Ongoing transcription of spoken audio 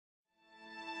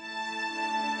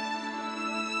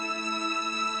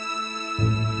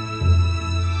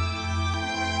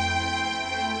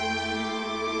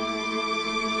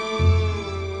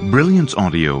Brilliance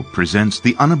Audio presents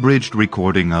the unabridged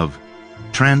recording of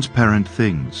Transparent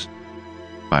Things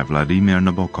by Vladimir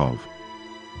Nabokov,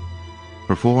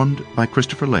 performed by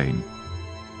Christopher Lane.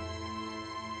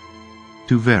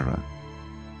 To Vera.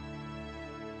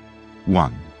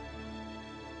 1.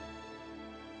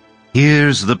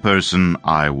 Here's the person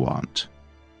I want.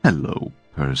 Hello,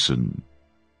 person.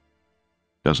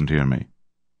 Doesn't hear me.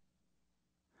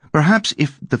 Perhaps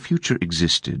if the future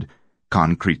existed,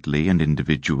 concretely and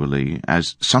individually,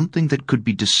 as something that could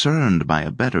be discerned by a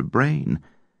better brain,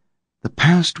 the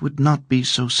past would not be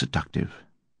so seductive.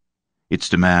 Its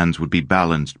demands would be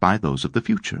balanced by those of the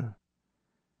future.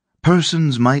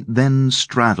 Persons might then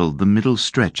straddle the middle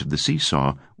stretch of the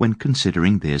seesaw when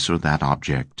considering this or that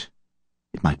object.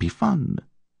 It might be fun.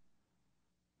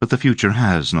 But the future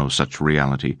has no such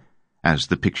reality, as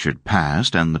the pictured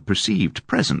past and the perceived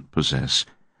present possess.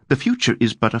 The future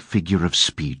is but a figure of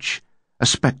speech, a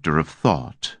spectre of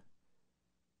thought.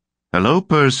 Hello,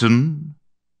 person.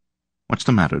 What's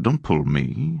the matter? Don't pull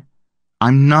me.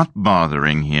 I'm not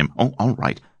bothering him. Oh, all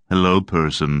right. Hello,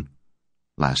 person.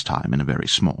 Last time in a very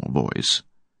small voice.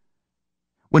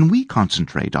 When we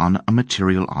concentrate on a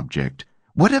material object,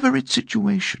 whatever its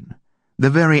situation,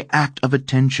 the very act of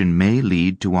attention may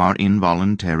lead to our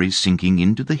involuntary sinking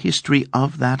into the history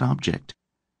of that object.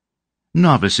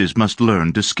 Novices must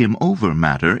learn to skim over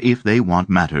matter if they want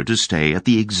matter to stay at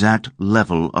the exact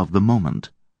level of the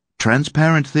moment.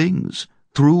 Transparent things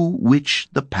through which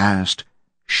the past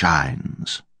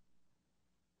shines.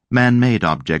 Man-made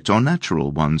objects are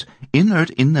natural ones, inert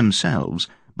in themselves,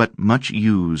 but much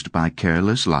used by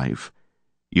careless life.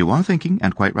 You are thinking,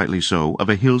 and quite rightly so, of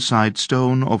a hillside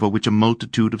stone over which a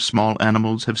multitude of small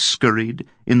animals have scurried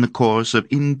in the course of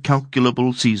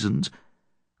incalculable seasons,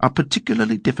 are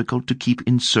particularly difficult to keep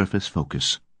in surface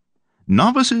focus.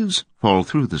 Novices fall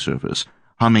through the surface,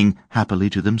 humming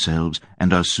happily to themselves,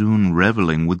 and are soon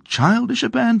reveling with childish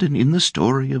abandon in the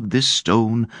story of this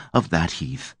stone, of that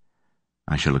heath.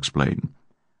 I shall explain.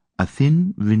 A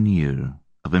thin veneer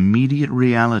of immediate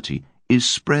reality is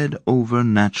spread over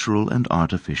natural and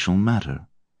artificial matter.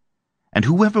 And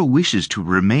whoever wishes to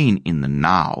remain in the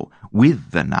now, with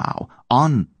the now,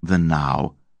 on the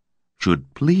now,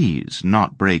 should please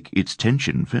not break its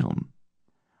tension film.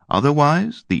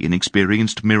 Otherwise, the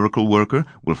inexperienced miracle worker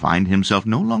will find himself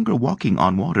no longer walking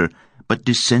on water, but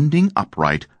descending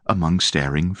upright among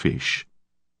staring fish.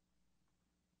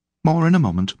 More in a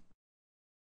moment.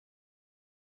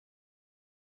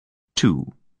 2.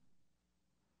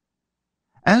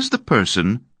 As the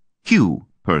person, Hugh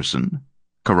Person,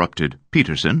 corrupted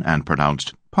Peterson and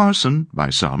pronounced Parson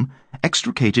by some,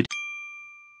 extricated.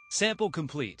 Sample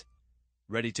complete.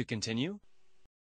 Ready to continue?